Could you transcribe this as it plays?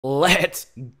Let's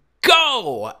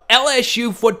go!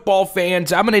 LSU football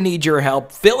fans, I'm going to need your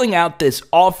help filling out this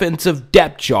offensive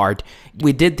depth chart.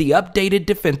 We did the updated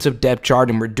defensive depth chart,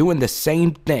 and we're doing the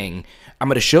same thing. I'm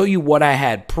going to show you what I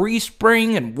had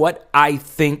pre-spring and what I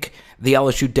think the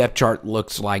LSU depth chart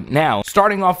looks like now.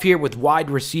 Starting off here with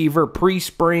wide receiver,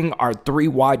 pre-spring, our three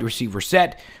wide receiver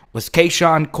set was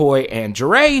Kayshawn, Koy, and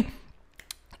Jure.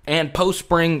 And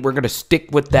post-spring, we're going to stick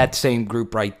with that same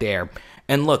group right there.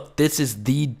 And look, this is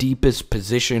the deepest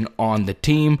position on the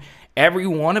team. Every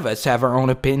one of us have our own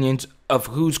opinions of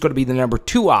who's going to be the number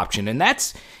 2 option. And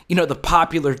that's, the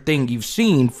popular thing you've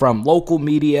seen from local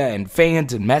media and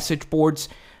fans and message boards.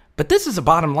 But this is a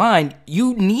bottom line.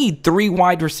 You need 3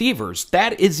 wide receivers.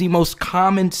 That is the most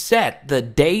common set. The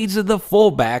days of the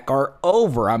fullback are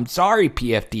over. I'm sorry,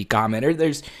 PFD commenter.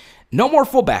 There's no more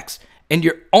fullbacks. And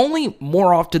you're only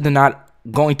more often than not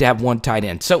going to have one tight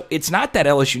end. So it's not that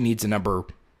LSU needs a number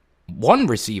 1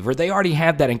 receiver. They already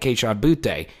have that in Kayshon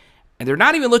Boutte. And they're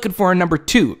not even looking for a number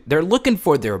 2. They're looking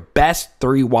for their best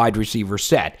 3 wide receiver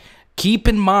set. Keep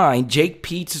in mind, Jake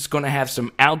Peetz is going to have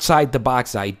some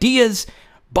outside-the-box ideas,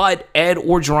 but Ed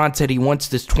Orgeron said he wants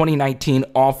this 2019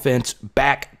 offense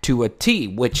back to a T,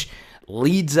 which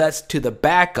leads us to the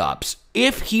backups.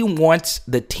 If he wants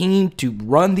the team to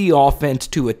run the offense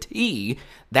to a T,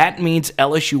 that means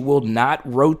LSU will not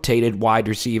rotate at wide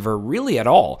receiver really at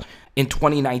all. In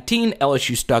 2019,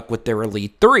 LSU stuck with their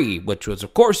elite 3, which was,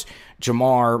 of course,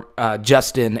 Jamar,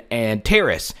 Justin, and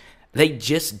Terrace. They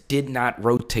just did not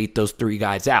rotate those 3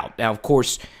 guys out. Now, of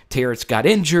course, Terrace got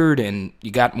injured, and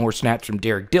you got more snaps from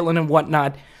Derek Dillon and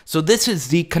whatnot. So this is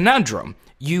the conundrum.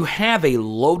 You have a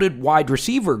loaded wide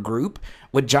receiver group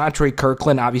with Jontre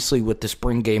Kirkland, obviously with the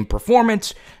spring game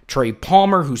performance. Trey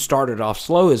Palmer, who started off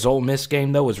slow. His Ole Miss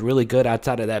game, though, was really good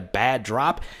outside of that bad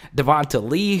drop. Devonta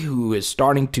Lee, who is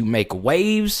starting to make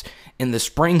waves. In the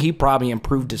spring, he probably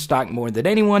improved his stock more than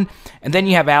anyone. And then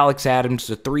you have Alex Adams,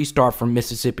 the 3-star from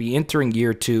Mississippi, entering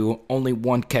year 2. Only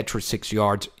 1 catch for 6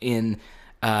 yards in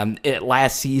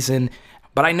last season.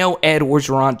 But I know Ed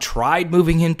Orgeron tried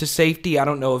moving him to safety. I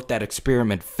don't know if that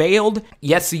experiment failed.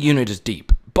 Yes, the unit is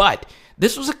deep. But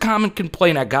this was a common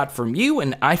complaint I got from you,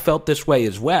 and I felt this way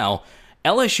as well.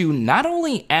 LSU, not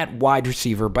only at wide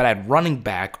receiver, but at running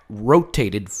back,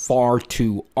 rotated far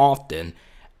too often.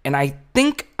 And I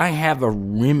think I have a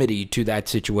remedy to that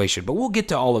situation. But we'll get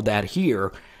to all of that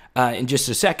here in just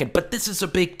a second. But this is a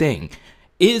big thing.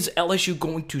 Is LSU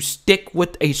going to stick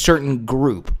with a certain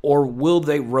group, or will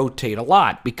they rotate a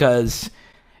lot? Because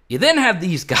you then have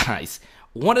these guys,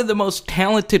 one of the most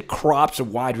talented crops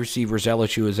of wide receivers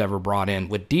LSU has ever brought in,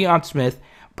 with Deion Smith,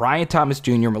 Brian Thomas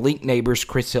Jr., Malik Neighbors,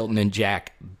 Chris Hilton, and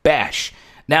Jack Bech.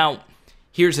 Now,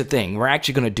 here's the thing. We're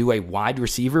actually going to do a wide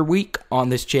receiver week on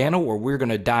this channel where we're going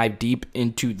to dive deep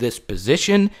into this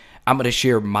position. I'm going to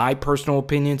share my personal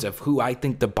opinions of who I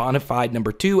think the bona fide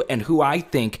number 2 and who I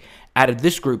think out of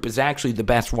this group is actually the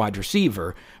best wide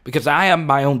receiver, because I have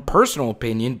my own personal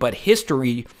opinion, but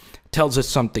history tells us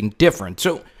something different.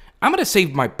 So I'm going to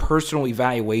save my personal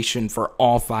evaluation for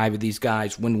all 5 of these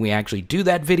guys when we actually do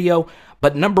that video.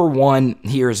 But number 1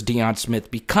 here is Deion Smith,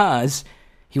 because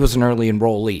he was an early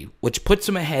enrollee, which puts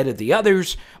him ahead of the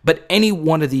others, but any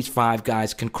one of these 5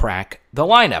 guys can crack the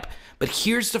lineup. But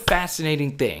here's the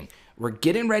fascinating thing. We're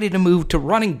getting ready to move to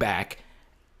running back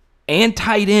and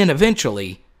tight end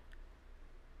eventually,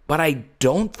 but I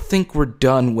don't think we're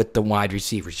done with the wide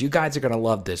receivers. You guys are going to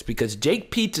love this, because Jake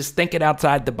Peetz is thinking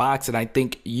outside the box, and I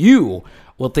think you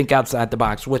will think outside the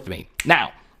box with me.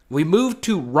 Now, we move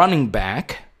to running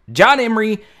back. John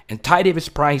Emery and Ty Davis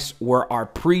Price were our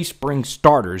pre-spring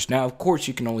starters. Now, of course,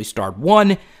 you can only start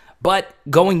 1, but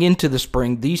going into the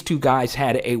spring, these 2 guys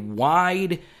had a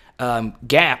wide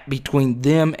gap between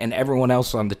them and everyone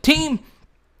else on the team.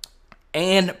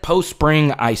 And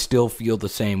post-spring, I still feel the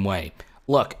same way.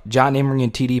 Look, John Emery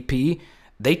and TDP,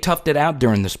 they toughed it out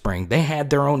during the spring. They had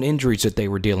their own injuries that they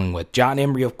were dealing with. John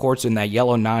Emery, of course, in that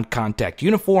yellow non-contact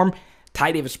uniform.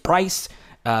 Ty Davis Price,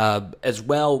 as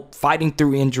well, fighting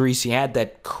through injuries. He had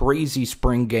that crazy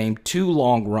spring game, 2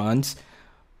 long runs.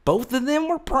 Both of them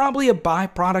were probably a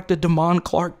byproduct of Damon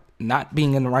Clark not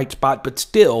being in the right spot, but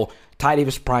still, Ty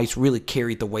Davis Price really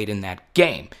carried the weight in that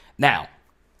game. Now,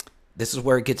 this is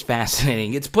where it gets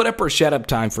fascinating. It's put up or shut up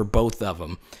time for both of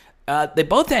them. They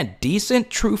both had decent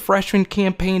true freshman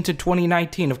campaigns in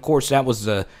 2019. Of course, that was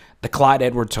the Clyde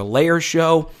Edwards-Helaire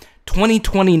show.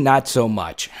 2020, not so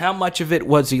much. How much of it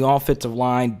was the offensive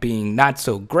line being not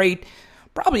so great?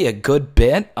 Probably a good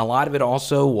bit. A lot of it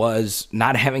also was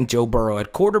not having Joe Burrow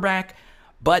at quarterback.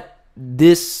 But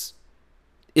this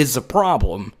is a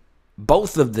problem.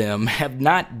 Both of them have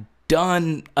not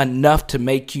done enough to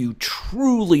make you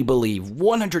truly believe,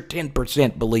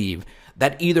 110% believe,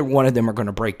 that either one of them are going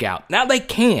to break out. Now, they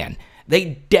can.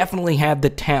 They definitely have the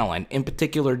talent, in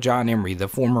particular John Emery, the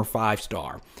former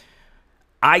 5-star.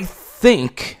 I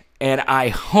think and I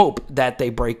hope that they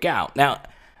break out. Now,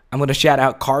 I'm going to shout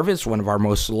out Carvis, one of our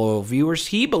most loyal viewers.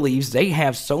 He believes they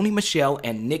have Sony Michel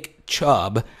and Nick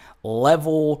Chubb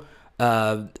level,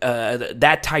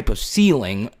 that type of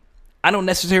ceiling. I don't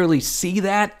necessarily see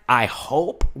that. I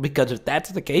hope, because if that's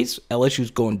the case,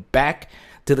 LSU's going back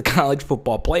to the college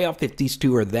football playoff if these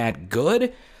two are that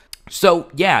good. So,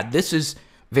 yeah, this is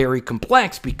very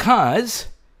complex because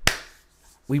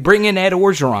we bring in Ed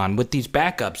Orgeron with these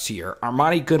backups here.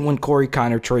 Armani Goodwin, Corey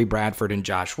Kiner, Trey Bradford, and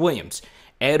Josh Williams.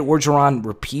 Ed Orgeron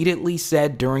repeatedly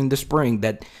said during the spring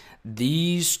that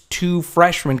these two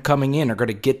freshmen coming in are going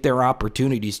to get their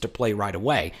opportunities to play right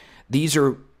away. These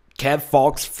are Kev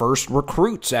Falk's first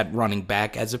recruits at running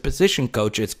back as a position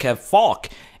coach, as Kev Falk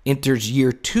enters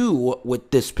year 2 with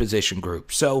this position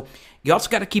group. So you also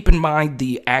got to keep in mind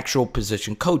the actual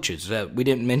position coaches. We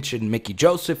didn't mention Mickey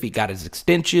Joseph. He got his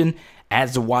extension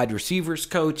as a wide receivers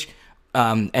coach.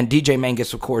 And DJ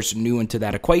Mangus, of course, new into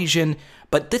that equation.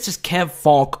 But this is Kev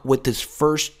Falk with his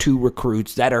first 2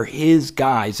 recruits that are his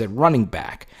guys at running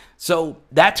back. So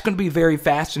that's going to be very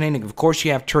fascinating. Of course,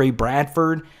 you have Trey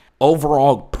Bradford.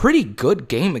 Overall, pretty good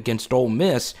game against Ole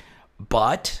Miss.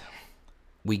 But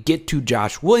we get to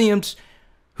Josh Williams,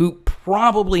 who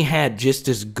probably had just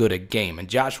as good a game. And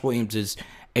Josh Williams is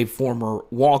a former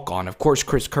walk-on. Of course,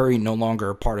 Chris Curry no longer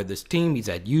a part of this team. He's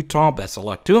at Utah. Best of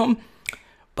luck to him.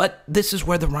 But this is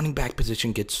where the running back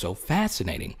position gets so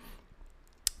fascinating.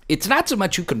 It's not so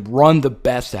much who can run the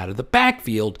best out of the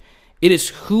backfield. It is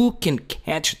who can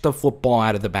catch the football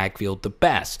out of the backfield the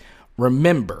best.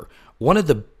 Remember, one of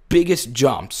the biggest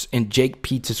jumps in Jake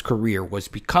Peetz's career was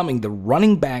becoming the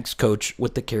running backs coach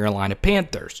with the Carolina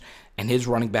Panthers. And his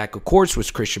running back, of course,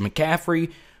 was Christian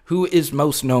McCaffrey, who is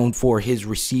most known for his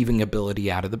receiving ability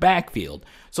out of the backfield.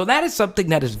 So that is something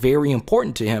that is very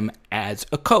important to him as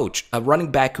a coach, a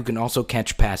running back who can also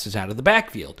catch passes out of the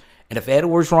backfield. And if Ed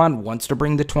Orgeron wants to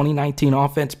bring the 2019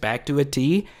 offense back to a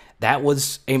T, that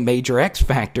was a major X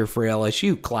factor for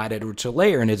LSU, Clyde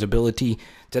Edwards-Helaire, and his ability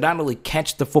to not only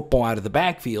catch the football out of the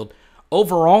backfield.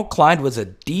 Overall, Clyde was a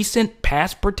decent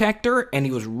pass protector, and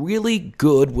he was really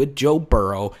good with Joe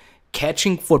Burrow,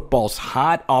 catching footballs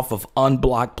hot off of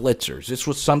unblocked blitzers. This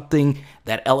was something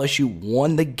that LSU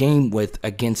won the game with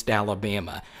against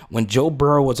Alabama. When Joe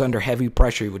Burrow was under heavy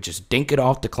pressure, he would just dink it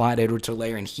off to Clyde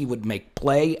Edwards-Helaire, and he would make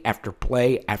play after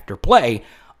play after play,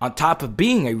 on top of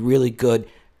being a really good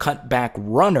cutback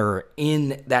runner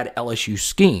in that LSU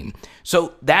scheme.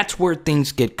 So that's where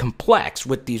things get complex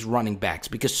with these running backs,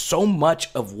 because so much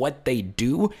of what they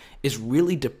do is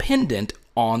really dependent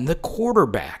on the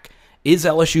quarterback. Is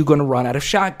LSU going to run out of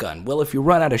shotgun? Well, if you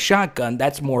run out of shotgun,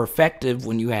 that's more effective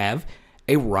when you have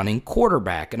a running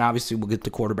quarterback. And obviously, we'll get the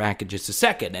quarterback in just a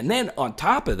second. And then on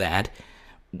top of that,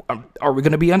 are we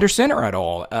going to be under center at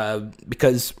all?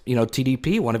 Because, you know,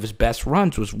 TDP, one of his best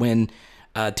runs was when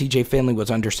TJ Finley was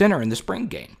under center in the spring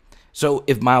game. So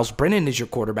if Myles Brennan is your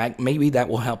quarterback, maybe that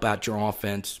will help out your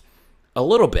offense a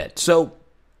little bit. So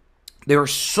there are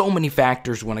so many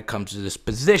factors when it comes to this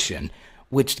position,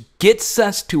 which gets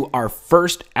us to our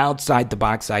first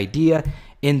outside-the-box idea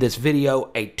in this video,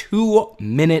 a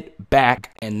 2-minute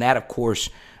back, and that, of course,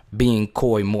 being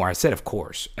Koy Moore. I said, of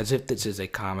course, as if this is a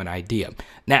common idea.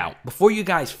 Now, before you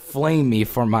guys flame me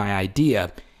for my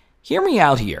idea, hear me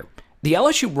out here. The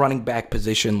LSU running back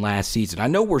position last season, I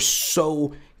know we're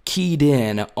so keyed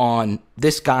in on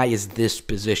this guy is this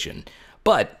position,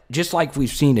 but just like we've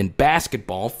seen in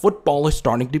basketball, football is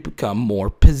starting to become more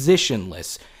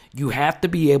positionless. You have to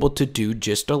be able to do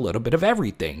just a little bit of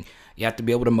everything. You have to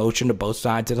be able to motion to both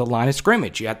sides of the line of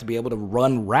scrimmage. You have to be able to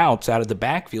run routes out of the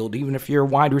backfield, even if you're a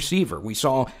wide receiver. We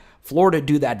saw Florida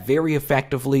do that very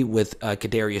effectively with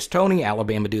Kadarius Toney.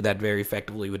 Alabama do that very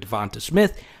effectively with Devonta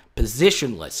Smith.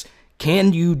 Positionless.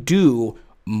 Can you do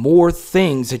more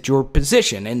things at your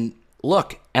position? And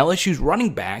look, LSU's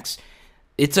running backs,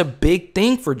 it's a big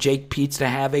thing for Jake Peetz to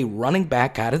have a running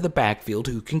back out of the backfield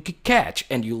who can catch.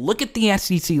 And you look at the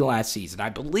SEC last season, I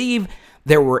believe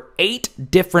there were 8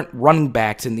 different running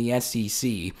backs in the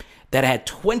SEC that had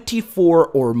 24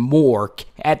 or more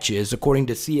catches, according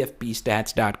to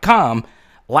CFBstats.com.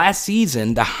 Last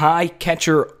season, the high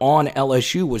catcher on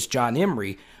LSU was John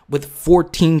Emery with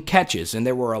 14 catches. And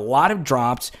there were a lot of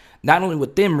drops, not only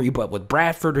with Emery, but with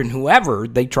Bradford and whoever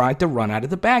they tried to run out of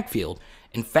the backfield.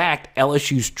 In fact,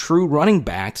 LSU's true running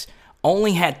backs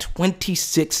only had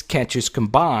 26 catches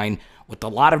combined, with a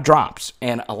lot of drops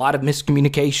and a lot of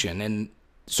miscommunication and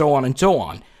so on and so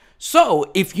on.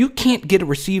 So if you can't get a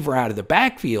receiver out of the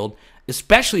backfield,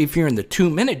 especially if you're in the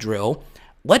 2-minute drill,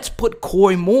 let's put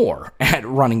Koy Moore at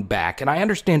running back. And I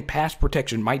understand pass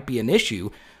protection might be an issue,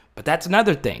 but that's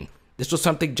another thing. This was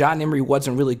something John Emery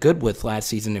wasn't really good with last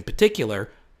season in particular,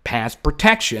 pass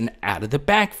protection out of the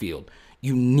backfield.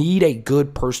 You need a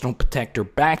good personal protector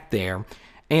back there.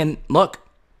 And look,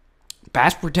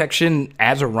 pass protection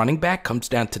as a running back comes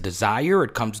down to desire.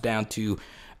 It comes down to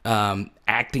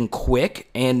acting quick.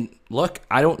 And look,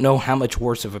 I don't know how much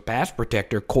worse of a pass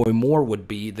protector Koy Moore would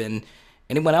be than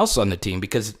anyone else on the team,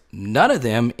 because none of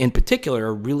them in particular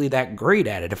are really that great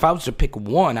at it. If I was to pick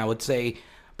one, I would say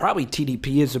probably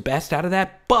TDP is the best out of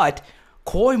that. But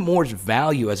Koy Moore's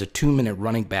value as a 2-minute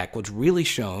running back was really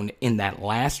shown in that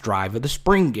last drive of the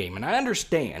spring game. And I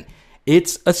understand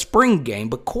it's a spring game,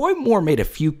 but Koy Moore made a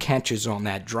few catches on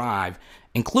that drive,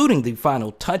 including the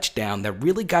final touchdown that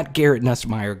really got Garrett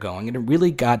Nussmeier going, and it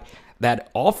really got that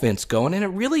offense going, and it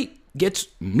really gets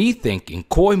me thinking.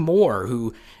 Koy Moore,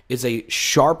 who is a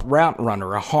sharp route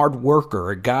runner, a hard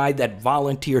worker, a guy that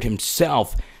volunteered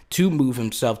himself to move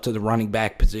himself to the running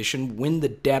back position when the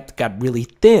depth got really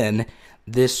thin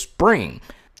this spring.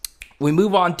 We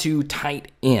move on to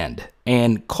tight end,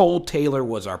 and Cole Taylor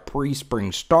was our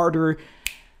pre-spring starter,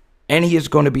 and he is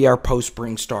going to be our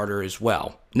post-spring starter as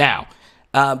well. Now,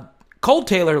 Cole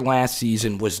Taylor last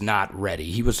season was not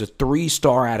ready. He was a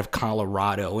 3-star out of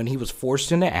Colorado, and he was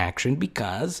forced into action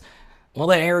because, well,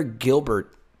 the Eric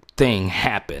Gilbert thing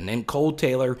happened. And Cole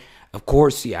Taylor, of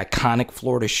course, the iconic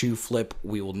Florida shoe flip,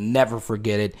 we will never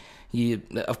forget it. He,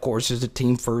 of course, is a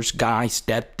team-first guy,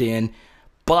 stepped in.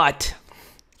 But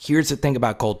here's the thing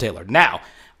about Cole Taylor. Now,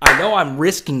 I know I'm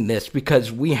risking this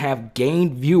because we have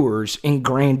gained viewers in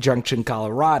Grand Junction,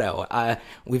 Colorado.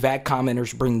 We've had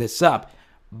commenters bring this up.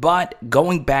 But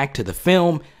going back to the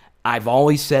film, I've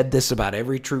always said this about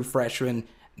every true freshman.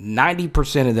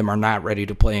 90% of them are not ready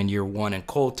to play in year one, and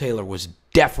Cole Taylor was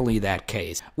definitely that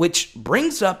case. Which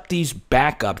brings up these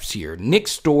backups here. Nick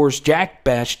Storrs, Jack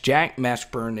Bech, Jack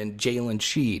Mashburn, and Jalen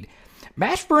Sheed.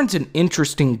 Mashburn's an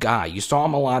interesting guy. You saw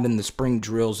him a lot in the spring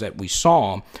drills that we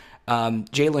saw.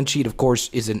 Jalen Sheed, of course,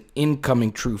 is an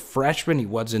incoming true freshman. He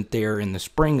wasn't there in the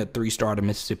spring, a 3-star to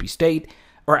Mississippi State,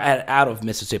 or out of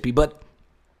Mississippi. But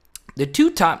the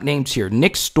two top names here,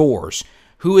 Nick Storrs,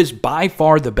 who is by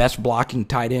far the best blocking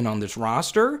tight end on this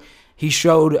roster. He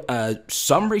showed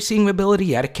some receiving ability.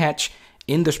 He had a catch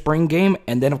in the spring game.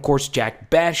 And then, of course, Jack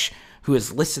Bech, who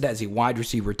is listed as a wide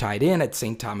receiver tight end at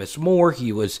St. Thomas More.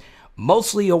 He was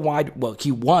mostly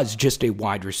he was just a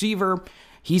wide receiver.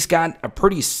 He's got a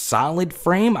pretty solid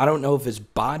frame. I don't know if his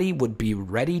body would be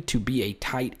ready to be a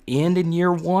tight end in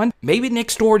year one. Maybe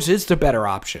Nick Storrs is the better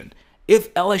option.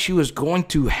 If LSU is going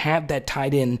to have that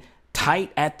tight end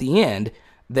tight at the end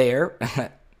there,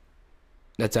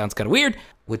 that sounds kind of weird,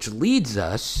 which leads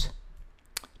us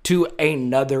to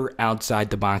another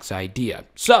outside-the-box idea.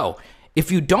 So,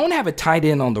 if you don't have a tight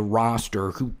end on the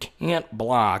roster who can't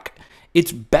block,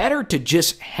 it's better to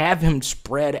just have him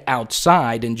spread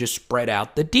outside and just spread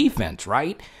out the defense,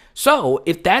 right? So,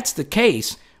 if that's the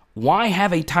case, why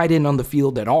have a tight end on the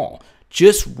field at all?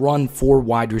 Just run 4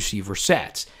 wide receiver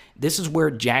sets. This is where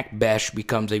Jack Bech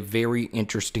becomes a very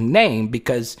interesting name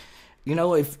because, you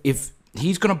know, if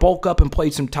he's going to bulk up and play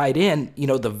some tight end, you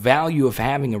know, the value of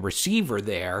having a receiver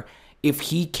there, if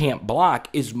he can't block,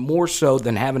 is more so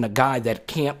than having a guy that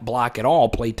can't block at all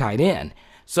play tight end.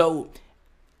 So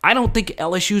I don't think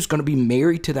LSU is going to be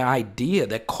married to the idea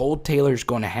that Cole Taylor is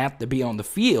going to have to be on the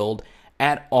field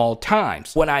at all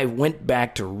times. When I went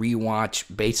back to rewatch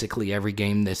basically every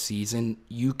game this season,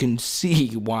 you can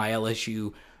see why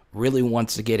LSU really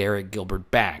wants to get Eric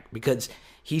Gilbert back, because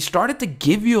he started to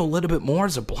give you a little bit more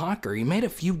as a blocker. He made a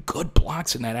few good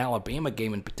blocks in that Alabama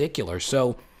game in particular.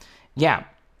 So, yeah,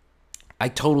 I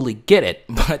totally get it.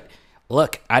 But,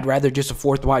 look, I'd rather just a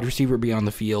 4th wide receiver be on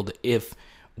the field if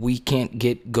we can't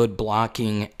get good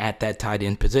blocking at that tight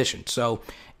end position. So,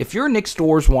 if you're Nick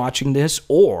Storrs watching this,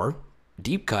 or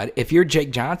deep cut, if you're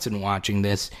Jake Johnson watching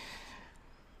this,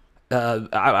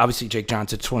 obviously Jake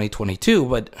Johnson's 2022,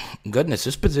 but goodness,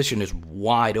 this position is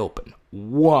wide open.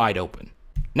 Wide open.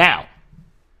 Now,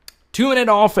 2-minute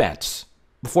offense.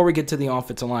 Before we get to the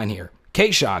offensive line here,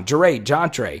 Kayshawn, Jarrett,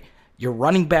 Jontre, your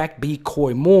running back be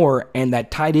Koy Moore, and that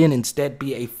tight end instead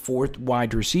be a 4th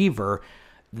wide receiver.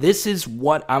 This is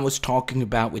what I was talking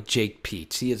about with Jake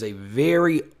Peetz. He is a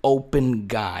very open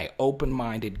guy,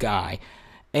 open-minded guy,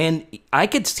 and I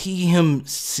could see him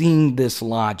seeing this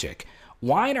logic.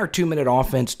 why in our 2-minute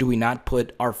offense do we not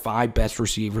put our 5 best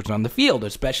receivers on the field,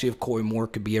 especially if Koy Moore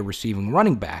could be a receiving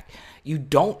running back? You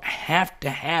don't have to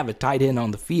have a tight end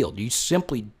on the field. You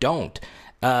simply don't.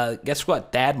 Guess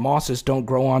what? Thad mosses don't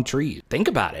grow on trees. Think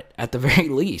about it, at the very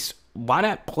least. Why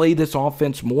not play this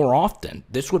offense more often?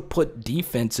 This would put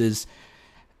defenses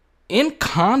in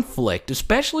conflict,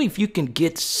 especially if you can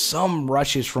get some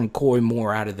rushes from Koy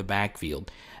Moore out of the backfield.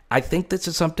 I think this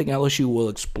is something LSU will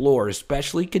explore,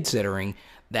 especially considering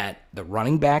that the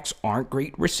running backs aren't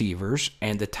great receivers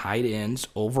and the tight ends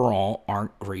overall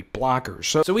aren't great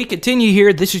blockers. So we continue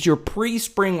here. This is your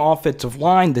pre-spring offensive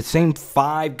line, the same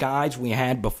 5 guys we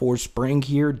had before spring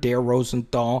here: Dare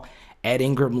Rosenthal, Ed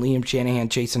Ingram, Liam Shanahan,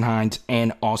 Jason Hines,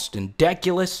 and Austin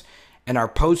Deculus. And our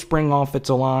post-spring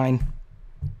offensive line,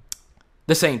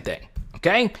 the same thing,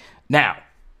 okay? Now,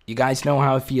 you guys know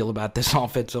how I feel about this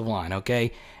offensive line,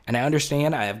 okay? And I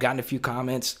understand I have gotten a few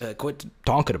comments, quit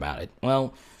talking about it.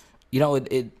 Well, you know,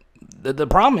 the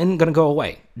problem isn't going to go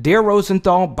away. Dare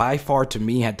Rosenthal, by far to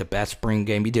me, had the best spring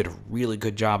game. He did a really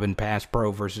good job in pass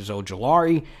pro versus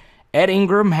Ojulari. Ed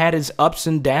Ingram had his ups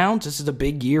and downs. This is a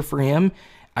big year for him.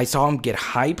 I saw him get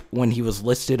hype when he was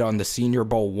listed on the Senior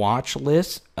Bowl watch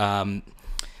list.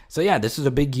 So, yeah, this is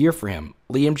a big year for him.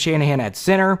 Liam Shanahan at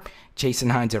center, Jason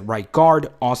Hines at right guard,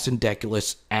 Austin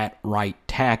Deculus at right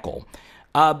tackle.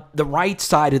 The right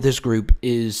side of this group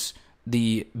is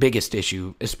the biggest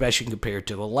issue, especially compared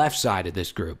to the left side of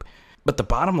this group. But the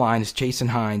bottom line is Jason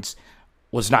Hines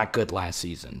was not good last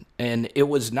season. And it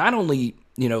was not only,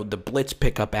 the blitz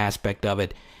pickup aspect of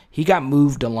it, he got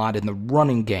moved a lot in the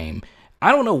running game.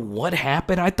 I don't know what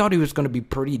happened. I thought he was going to be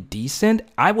pretty decent.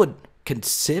 I would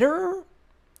consider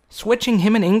switching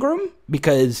him and Ingram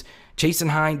because Jason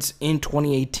Hines in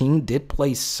 2018 did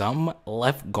play some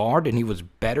left guard, and he was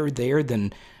better there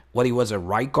than what he was at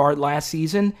right guard last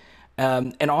season.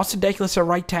 And Austin Deculus at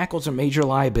right tackle is a major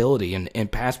liability in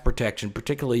pass protection,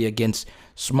 particularly against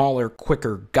smaller,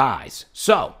 quicker guys.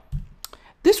 So,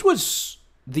 this was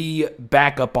the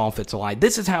backup offensive line.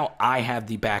 This is how I have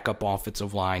the backup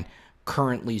offensive line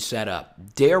currently set up.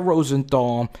 Dare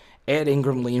Rosenthal, Ed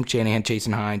Ingram, Liam Shanahan,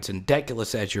 Jason Hines, and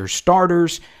Deculus as your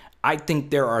starters. I think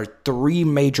there are 3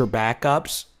 major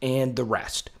backups and the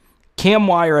rest. Cam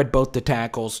Wire at both the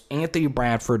tackles, Anthony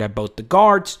Bradford at both the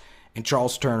guards, and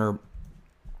Charles Turner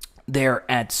there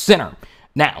at center.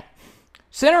 Now,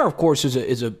 center, of course,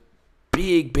 is a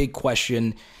big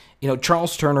question.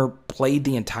 Charles Turner played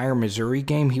the entire Missouri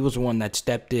game. He was the one that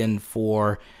stepped in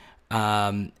for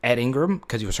Ed Ingram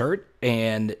because he was hurt,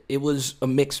 and it was a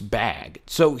mixed bag.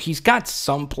 So he's got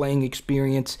some playing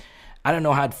experience. I don't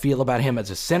know how I'd feel about him as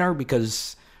a center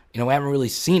because, I haven't really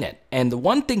seen it. And the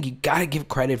one thing you got to give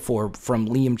credit for from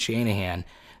Liam Shanahan,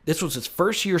 this was his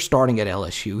first year starting at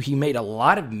LSU. He made a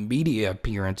lot of media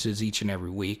appearances each and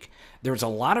every week. There was a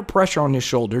lot of pressure on his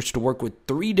shoulders to work with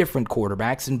 3 different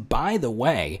quarterbacks. And by the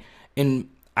way, in,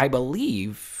 I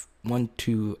believe,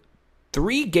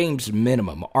 3 games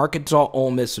minimum, Arkansas, Ole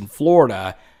Miss, and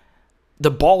Florida, the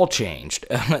ball changed.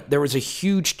 There was a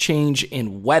huge change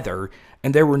in weather,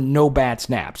 and there were no bad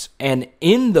snaps. And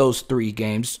in those 3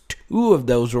 games, 2 of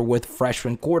those were with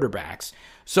freshman quarterbacks.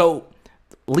 So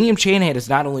Liam Shanahan is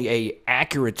not only an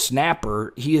accurate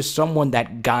snapper, he is someone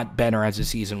that got better as the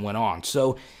season went on.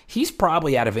 So he's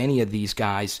probably, out of any of these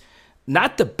guys,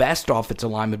 not the best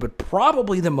offensive lineman, but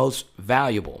probably the most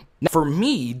valuable. Now, for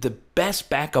me, the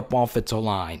best backup offensive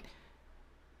line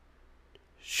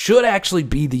should actually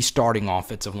be the starting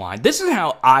offensive line. This is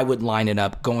how I would line it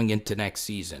up going into next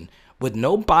season, with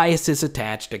no biases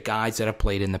attached to guys that have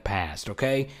played in the past,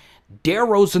 okay? Dare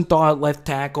Rosenthal at left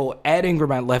tackle, Ed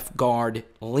Ingram at left guard,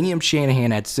 Liam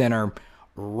Shanahan at center,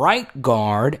 right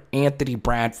guard, Anthony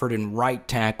Bradford, and right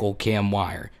tackle, Cam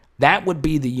Wire. That would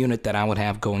be the unit that I would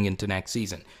have going into next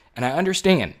season. And I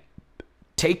understand,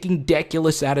 taking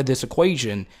Deculus out of this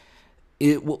equation,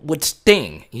 it would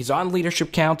sting. He's on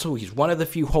leadership council. He's one of the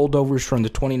few holdovers from the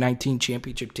 2019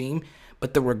 championship team.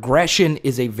 But the regression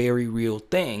is a very real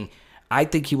thing. I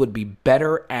think he would be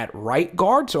better at right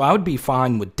guard, so I would be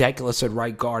fine with Deculus at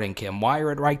right guard and Cam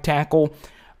Wire at right tackle.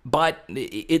 But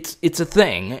it's a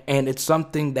thing, and it's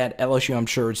something that LSU, I'm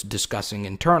sure, is discussing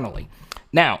internally.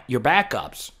 Now, your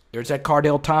backups. There's that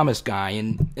Cardell Thomas guy.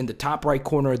 In the top right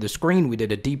corner of the screen, we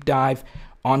did a deep dive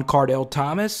on Cardell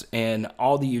Thomas and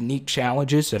all the unique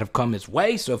challenges that have come his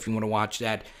way. So if you want to watch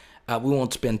that, we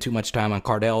won't spend too much time on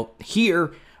Cardell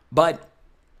here, but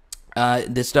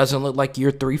this doesn't look like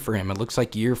year 3 for him. It looks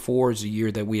like year 4 is the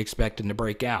year that we expect him to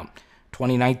break out.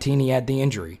 2019, he had the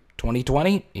injury.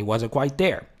 2020, he wasn't quite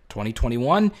there.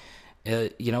 2021,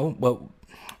 well,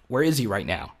 where is he right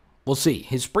now? We'll see.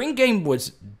 His spring game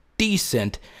was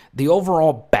decent. The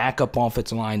overall backup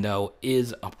offensive line, though,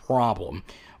 is a problem.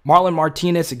 Marlon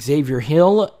Martinez, Xavier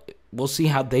Hill, we'll see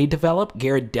how they develop.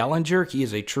 Garrett Dellinger, he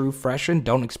is a true freshman.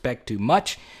 Don't expect too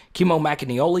much. Kimo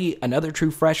McAnioli, another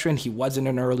true freshman. He wasn't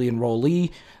an early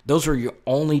enrollee. Those are your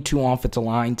only 2 offensive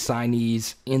line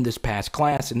signees in this past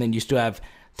class. And then you still have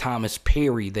Thomas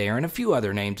Perry there and a few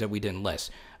other names that we didn't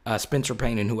list. Spencer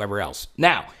Payne and whoever else.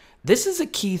 Now, this is a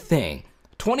key thing.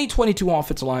 2022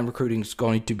 offensive line recruiting is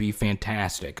going to be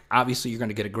fantastic. Obviously, you're going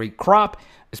to get a great crop,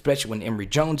 especially when Emory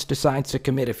Jones decides to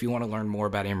commit. If you want to learn more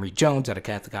about Emory Jones out of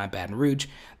Catholic High Baton Rouge,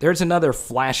 there's another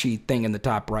flashy thing in the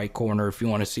top right corner if you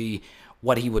want to see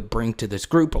what he would bring to this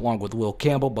group, along with Will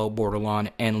Campbell, Bo Bordelon,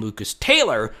 and Lucas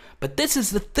Taylor. But this is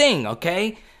the thing,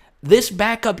 okay? This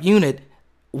backup unit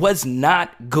was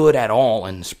not good at all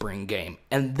in the spring game,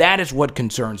 and that is what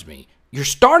concerns me. Your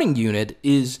starting unit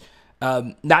is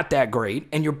not that great,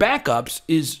 and your backups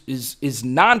is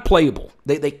non-playable.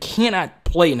 They cannot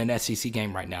play in an SEC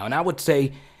game right now, and I would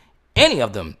say any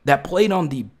of them that played on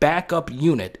the backup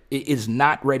unit is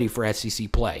not ready for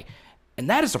SEC play. And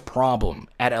that is a problem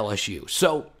at LSU.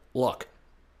 So, look,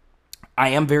 I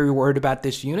am very worried about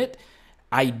this unit.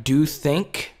 I do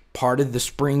think part of the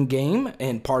spring game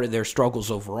and part of their struggles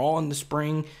overall in the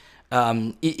spring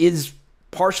is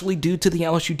partially due to the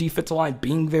LSU defensive line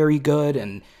being very good,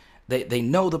 and they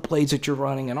know the plays that you're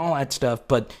running and all that stuff,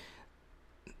 but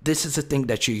this is a thing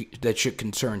that should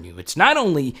concern you. It's not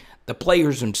only the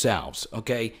players themselves,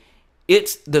 okay?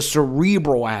 It's the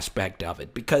cerebral aspect of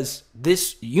it, because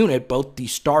this unit, both the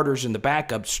starters and the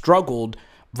backups, struggled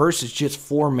versus just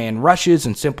 4-man rushes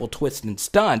and simple twists and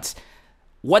stunts.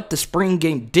 What the spring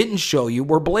game didn't show you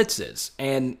were blitzes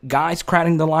and guys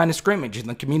crowding the line of scrimmage and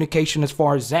the communication as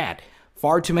far as that.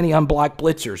 Far too many unblocked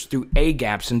blitzers through A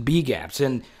gaps and B gaps.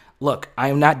 And look, I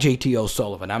am not JT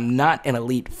O'Sullivan. I'm not an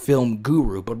elite film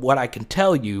guru, but what I can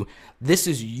tell you, this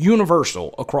is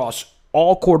universal across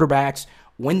all quarterbacks.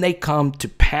 When they come to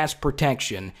pass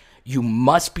protection, you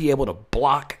must be able to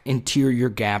block interior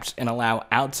gaps and allow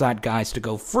outside guys to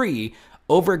go free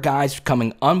over guys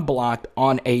coming unblocked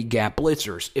on A-gap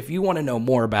blitzers. If you want to know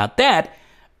more about that,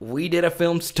 we did a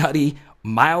film study,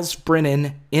 Myles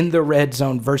Brennan in the red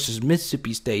zone versus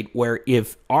Mississippi State, where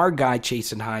if our guy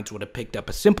Chasen Hines would have picked up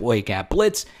a simple A-gap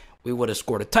blitz, we would have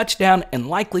scored a touchdown and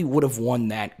likely would have won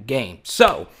that game.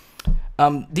 So,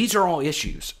 these are all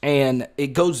issues, and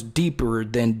it goes deeper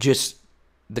than just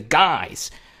the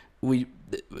guys.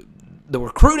 The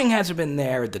recruiting hasn't been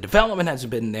there, the development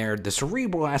hasn't been there, the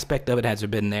cerebral aspect of it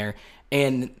hasn't been there,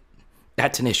 and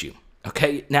that's an issue,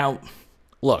 okay? Now,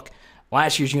 look,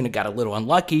 last year's unit got a little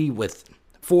unlucky with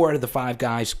 4 out of the 5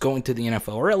 guys going to the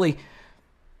NFL early,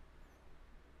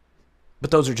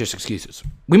 but those are just excuses.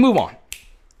 We move on.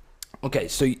 Okay,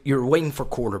 so you're waiting for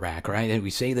quarterback, right? And we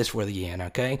say this for the end,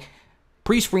 okay?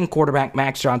 Pre-spring quarterback,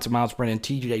 Max Johnson, Myles Brennan,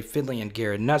 TJ Finley, and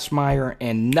Garrett Nussmeier,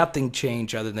 and nothing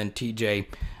changed other than TJ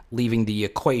leaving the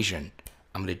equation.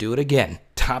 I'm going to do it again.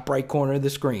 Top right corner of the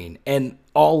screen. And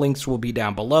all links will be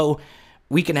down below.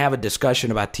 We can have a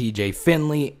discussion about TJ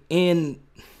Finley in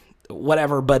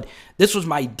whatever, but this was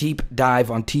my deep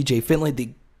dive on TJ Finley, the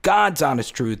God's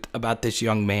honest truth about this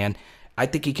young man. I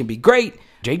think he can be great.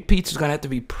 Jake Peetz is going to have to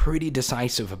be pretty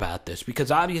decisive about this, because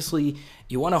obviously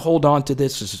you want to hold on to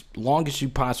this as long as you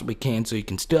possibly can so you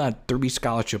can still have 3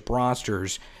 scholarship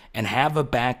rosters and have a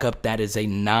backup that is a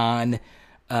non-true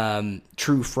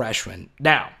freshman.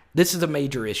 Now, this is a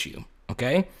major issue,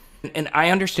 okay? And I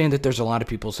understand that there's a lot of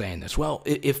people saying this. Well,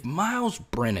 if Myles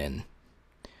Brennan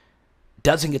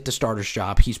doesn't get the starter's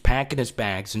job, he's packing his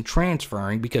bags and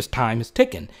transferring because time is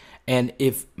ticking. And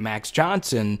if Max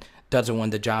Johnson doesn't win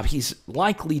the job, he's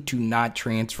likely to not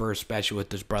transfer, especially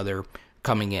with his brother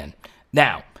coming in.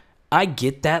 Now, I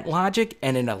get that logic,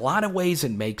 and in a lot of ways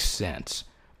it makes sense.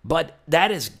 But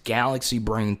that is galaxy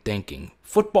brain thinking.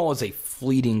 Football is a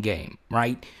fleeting game,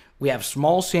 right? We have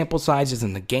small sample sizes,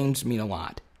 and the games mean a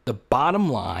lot. The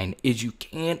bottom line is you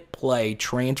can't play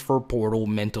transfer portal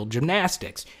mental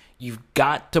gymnastics. You've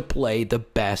got to play the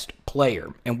best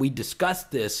player. And we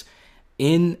discussed this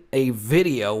in a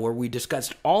video where we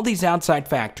discussed all these outside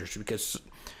factors, because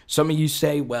some of you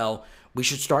say, well, we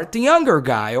should start the younger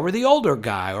guy over the older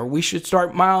guy, or we should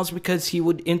start Myles because he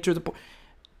would enter the...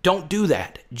 Don't do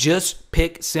that. Just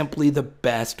pick simply the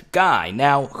best guy.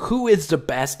 Now, who is the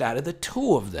best out of the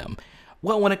 2 of them?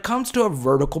 Well, when it comes to a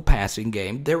vertical passing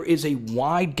game, there is a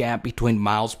wide gap between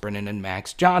Myles Brennan and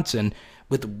Max Johnson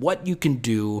with what you can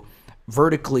do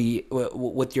vertically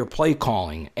with your play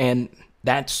calling, and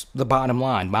that's the bottom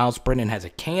line. Myles Brennan has a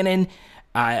cannon.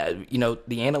 The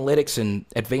analytics and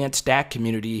advanced stat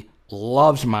community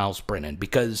loves Myles Brennan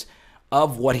because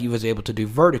of what he was able to do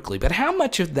vertically. But how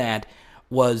much of that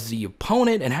was the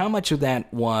opponent, and how much of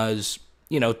that was,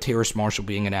 Terrace Marshall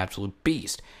being an absolute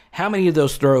beast? How many of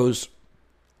those throws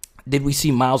did we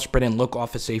see Myles Brennan look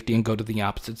off a safety and go to the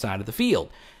opposite side of the field?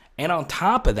 And on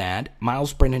top of that,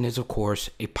 Myles Brennan is, of course,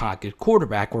 a pocket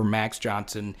quarterback where Max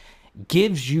Johnson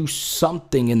gives you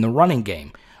something in the running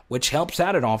game, which helps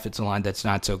out an offensive line that's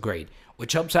not so great,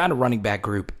 which helps out a running back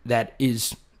group that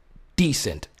is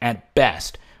decent at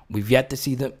best. We've yet to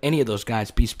see any of those guys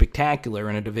be spectacular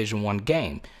in a Division I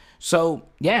game. So,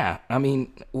 yeah, I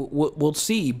mean, we'll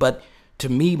see. But to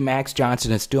me, Max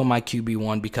Johnson is still my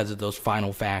QB1 because of those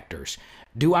final factors.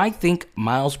 Do I think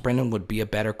Myles Brennan would be a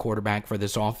better quarterback for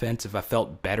this offense if I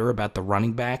felt better about the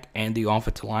running back and the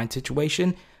offensive line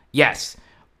situation? Yes.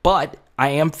 But I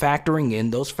am factoring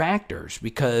in those factors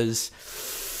because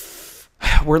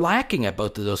we're lacking at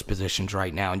both of those positions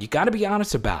right now, and you got to be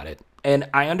honest about it. And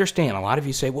I understand a lot of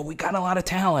you say, well, we got a lot of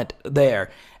talent there.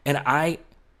 And I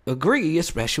agree,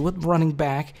 especially with running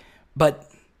back.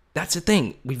 But that's the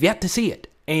thing. We've yet to see it.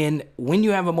 And when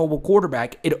you have a mobile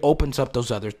quarterback, it opens up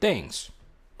those other things.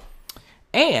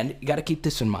 And you got to keep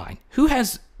this in mind. Who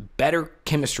has better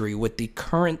chemistry with the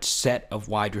current set of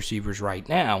wide receivers right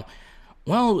now?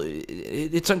 Well,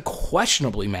 it's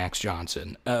unquestionably Max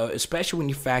Johnson, especially when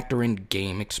you factor in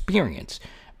game experience.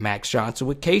 Max Johnson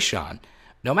with Kayshawn.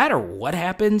 No matter what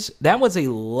happens, that was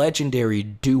a legendary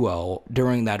duo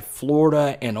during that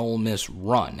Florida and Ole Miss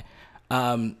run.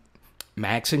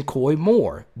 Max and Koy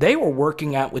Moore, they were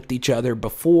working out with each other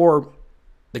before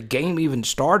the game even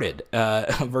started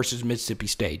versus Mississippi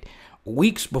State.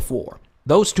 Weeks before.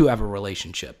 Those two have a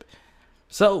relationship.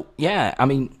 So, yeah, I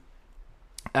mean,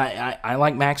 I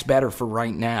like Max better for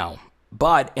right now.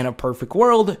 But in a perfect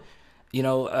world,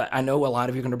 I know a lot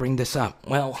of you are going to bring this up.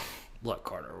 Well, look,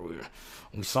 Carter,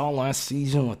 we saw last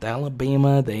season with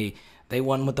Alabama, they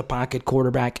won with the pocket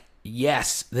quarterback.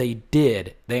 Yes, they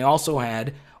did. They also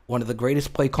had one of the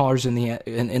greatest play callers in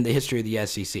the history of the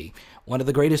SEC, one of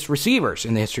the greatest receivers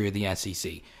in the history of the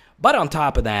SEC. But on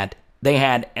top of that, they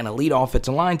had an elite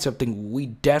offensive line, something we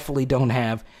definitely don't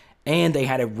have, and they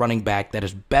had a running back that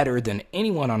is better than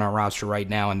anyone on our roster right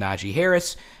now in Najee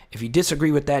Harris. If you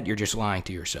disagree with that, you're just lying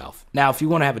to yourself. Now, if you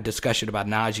want to have a discussion about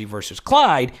Najee versus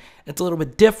Clyde, it's a little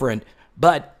bit different,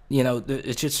 but,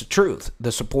 it's just the truth.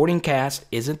 The supporting cast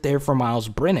isn't there for Myles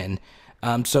Brennan,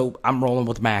 so I'm rolling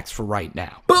with Max for right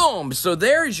now. Boom! So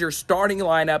there's your starting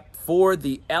lineup for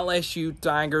the LSU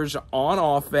Tigers on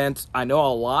offense. I know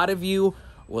a lot of you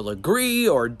will agree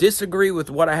or disagree with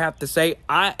what I have to say.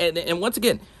 And once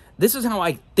again, this is how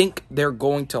I think they're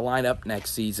going to line up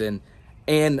next season.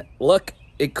 And look,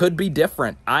 it could be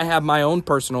different. I have my own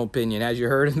personal opinion, as you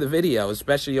heard in the video,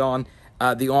 especially on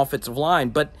the offensive line.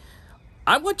 But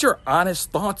I want your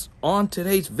honest thoughts on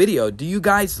today's video. Do you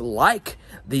guys like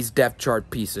these depth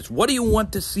chart pieces? What do you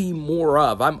want to see more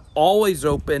of? I'm always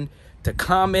open to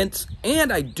comments,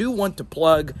 and I do want to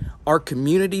plug our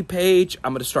community page.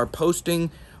 I'm going to start posting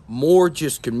more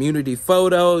just community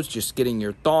photos, just getting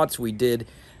your thoughts. We did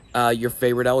your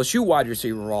favorite LSU wide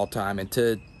receiver of all time, and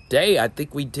today I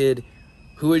think we did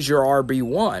who is your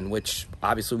RB1, which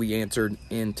obviously we answered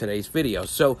in today's video.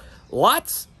 So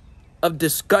lots of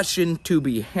discussion to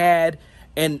be had.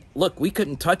 And look, we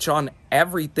couldn't touch on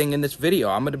everything in this video.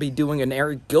 I'm going to be doing an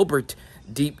Eric Gilbert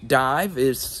deep dive.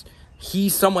 Is he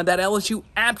someone that LSU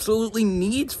absolutely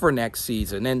needs for next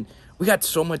season? And we got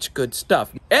so much good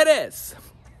stuff. It is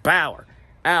Power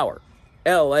Hour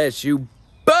LSU.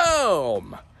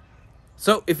 Boom!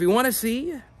 So if you want to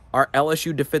see our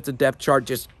LSU defensive depth chart,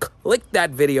 just click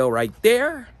that video right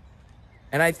there.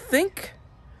 And I think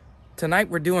tonight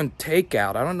we're doing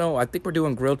takeout. I don't know. I think we're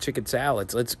doing grilled chicken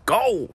salads. Let's go.